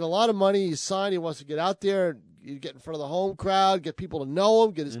making a lot of money. He's signed. He wants to get out there, get in front of the home crowd, get people to know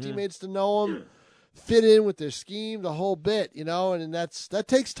him, get his teammates to know him, fit in with their scheme, the whole bit, and that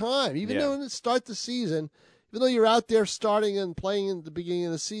takes time. Even though when it start the season, even though you're out there starting and playing in the beginning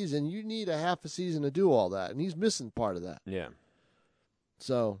of the season, you need a half a season to do all that, and he's missing part of that. Yeah.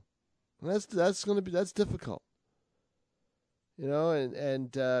 So that's difficult.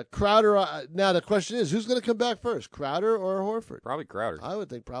 And Crowder. Now the question is, who's going to come back first, Crowder or Horford? Probably Crowder. I would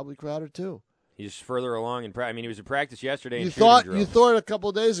think probably Crowder too. He's further along in practice. I mean, he was in practice yesterday. You thought a couple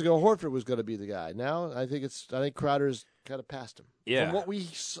of days ago Horford was going to be the guy. Now I think Crowder's kind of past him. Yeah. From what we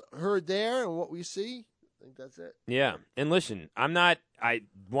heard there and what we see, I think that's it. Yeah. And listen, I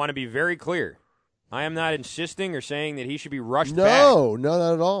want to be very clear. I am not insisting or saying that he should be rushed back. No,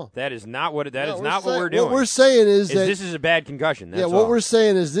 not at all. That is not what we're doing. What we're saying is that this is a bad concussion. That's what all. we're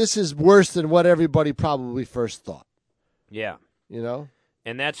saying is this is worse than what everybody probably first thought. Yeah.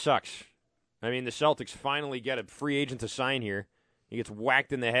 And that sucks. I mean, the Celtics finally get a free agent to sign here. He gets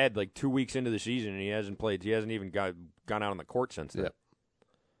whacked in the head like 2 weeks into the season, and he hasn't played. He hasn't even gone out on the court since then.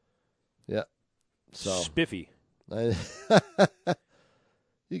 Yeah. So spiffy. I'll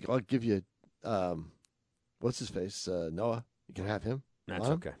give you, what's his face? Noah. You can have him. That's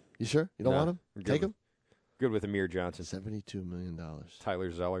okay. You sure? You don't want him? Take him? Good with Amir Johnson. $72 million.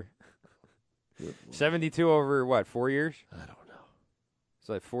 Tyler Zeller. 72 over what, 4 years? I don't know. It's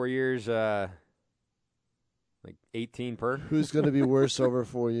like 4 years, like 18 per. Who's going to be worse over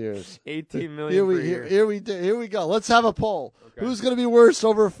 4 years? 18 million per year. Here we go. Let's have a poll. Okay. Who's going to be worse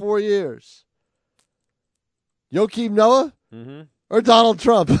over 4 years? Joakim Noah or Donald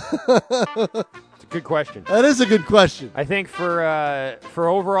Trump? It's a good question. That is a good question. I think for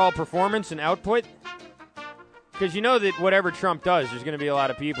overall performance and output, because you know that whatever Trump does, there's going to be a lot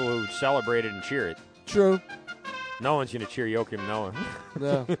of people who celebrate it and cheer it. True. No one's going to cheer Joakim Noah.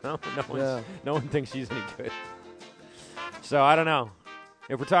 No. No one thinks he's any good. So I don't know.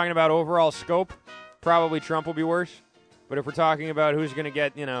 If we're talking about overall scope, probably Trump will be worse. But if we're talking about who's going to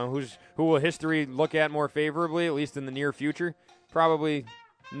get, who will history look at more favorably, at least in the near future, probably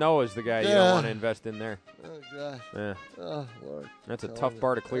Noah's the guy you don't want to invest in there. Oh, gosh. Yeah. Oh, Lord. That's a tough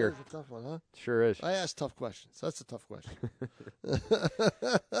bar to clear. That's a tough one, huh? Sure is. I ask tough questions. That's a tough question.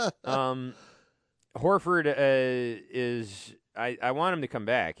 Horford is I want him to come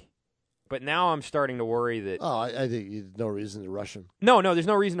back, but now I'm starting to worry that. Oh, I think there's no reason to rush him. No, there's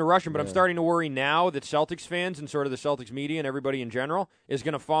no reason to rush him, but I'm starting to worry now that Celtics fans and sort of the Celtics media and everybody in general is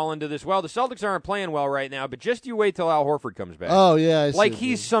going to fall into this. Well, the Celtics aren't playing well right now, but just you wait till Al Horford comes back. Oh, yeah. Like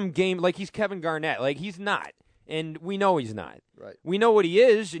he's like he's Kevin Garnett. Like he's not, and we know he's not. Right. We know what he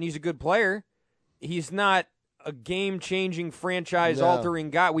is, and he's a good player. He's not a game-changing,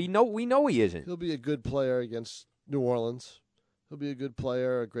 franchise-altering guy. We know he isn't. He'll be a good player against New Orleans. He'll be a good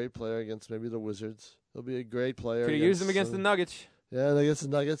player, a great player against maybe the Wizards. He'll be a great player. Could have used him against the Nuggets. Yeah, against the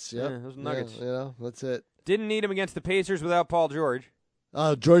Nuggets. Yep. Yeah, those Nuggets. That's it. Didn't need him against the Pacers without Paul George.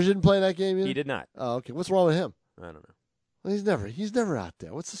 George didn't play in that game either? He did not. Oh, okay. What's wrong with him? I don't know. Well, he's never out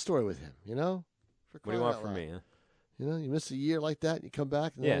there. What's the story with him? What do you want from me? Huh? You miss a year like that, and you come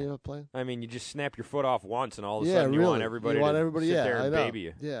back, and then you're not playing. I mean, you just snap your foot off once, and all of a sudden you want everybody to sit there and baby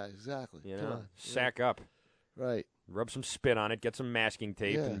you. Yeah, exactly. Sack up. Right. Rub some spit on it, get some masking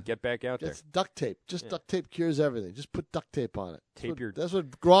tape, and get back out there. It's duct tape. Just duct tape cures everything. Just put duct tape on it. Tape That's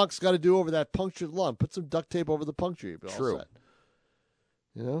what Gronk's got to do over that punctured lung. Put some duct tape over the puncture. You'll be all True. set.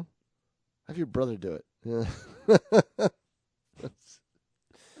 You know? Have your brother do it. Yeah.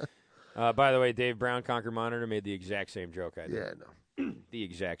 By the way, Dave Brown, Concord Monitor, made the exact same joke I did. Yeah, no. The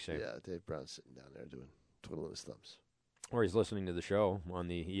exact same. Yeah, Dave Brown's sitting down there twiddling his thumbs. Or he's listening to the show on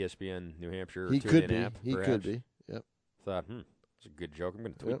the ESPN New Hampshire He could be. app. He could be. Yep. Thought, it's a good joke. I'm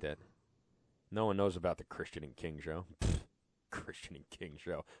going to tweet that. No one knows about the Christian and King show. Christian and King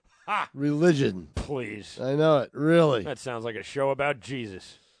show. Ha! Religion. Please. I know it. Really. That sounds like a show about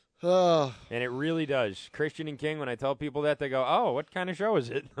Jesus. Oh. And it really does. Christian and King, when I tell people that, they go, oh, what kind of show is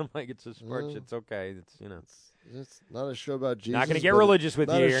it? I'm like, it's a sports. It's okay. It's not a show about Jesus. Not going to get religious with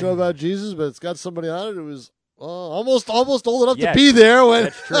you here. Not a show about Jesus, but it's got somebody on it who was almost old enough yes, to be there when,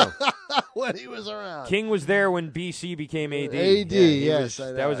 that's true. when he was around. King was there when BC became AD. Yes.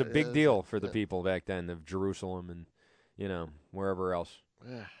 That was a big deal for the people back then of Jerusalem and, wherever else.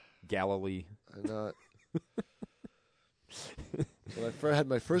 Galilee. I know it. When I had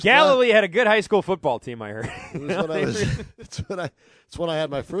my first Galilee had a good high school football team, I heard. It's when I had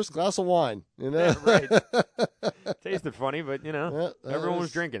my first glass of wine. Yeah, right. Tasted funny, but everyone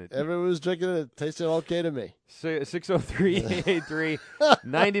was drinking it. Everyone was drinking it. It tasted okay to me.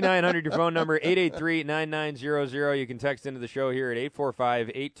 603-883-9900, your phone number, 883-9900. You can text into the show here at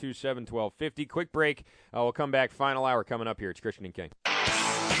 845-827-1250. Quick break. We'll come back. Final hour coming up here. It's Christian and King.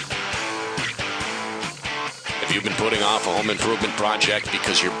 If you've been putting off a home improvement project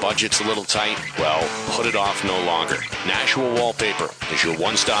because your budget's a little tight, well, put it off no longer. Nashua Wallpaper is your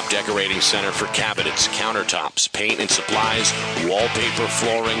one-stop decorating center for cabinets, countertops, paint and supplies, wallpaper,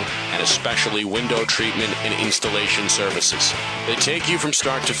 flooring, and especially window treatment and installation services. They take you from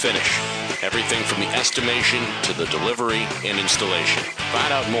start to finish. Everything from the estimation to the delivery and installation.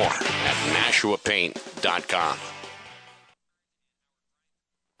 Find out more at NashuaPaint.com.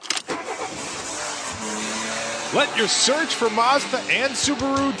 Let your search for Mazda and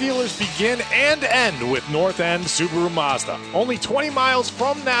Subaru dealers begin and end with North End Subaru Mazda. Only 20 miles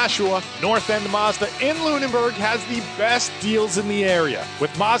from Nashua, North End Mazda in Lunenburg has the best deals in the area.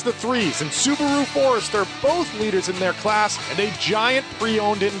 With Mazda 3s and Subaru Forester, both leaders in their class, and a giant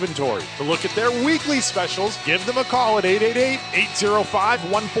pre-owned inventory. To look at their weekly specials, give them a call at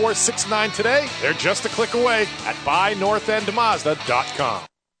 888-805-1469 today. They're just a click away at buynorthendmazda.com.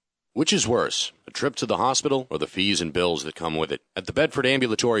 Which is worse, a trip to the hospital or the fees and bills that come with it? At the Bedford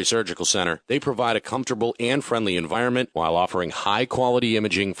Ambulatory Surgical Center, they provide a comfortable and friendly environment while offering high-quality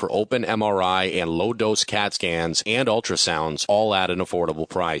imaging for open MRI and low-dose CAT scans and ultrasounds, all at an affordable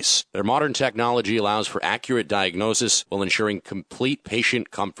price. Their modern technology allows for accurate diagnosis while ensuring complete patient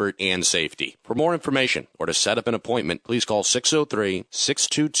comfort and safety. For more information or to set up an appointment, please call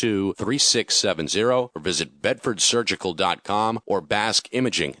 603-622-3670 or visit bedfordsurgical.com or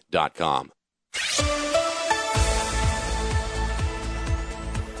baskimaging.com.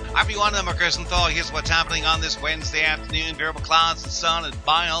 Hi everyone, I'm Chris Thaw. Here's what's happening on this Wednesday afternoon. Variable clouds and sun and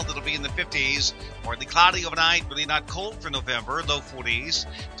mild. It'll be in the 50s. Partly cloudy overnight, really not cold for November, low 40s.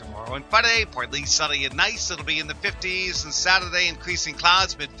 Tomorrow and Friday, partly sunny and nice. It'll be in the 50s. And Saturday, increasing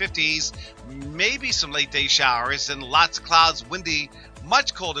clouds, mid-50s. Maybe some late day showers and lots of clouds, windy.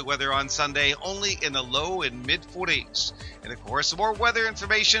 Much colder weather on Sunday, only in the low and mid-40s. And of course, for more weather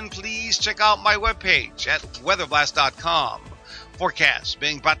information, please check out my webpage at weatherblast.com. Forecast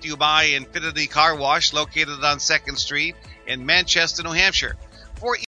being brought to you by Infinity Car Wash, located on 2nd Street in Manchester, New Hampshire. For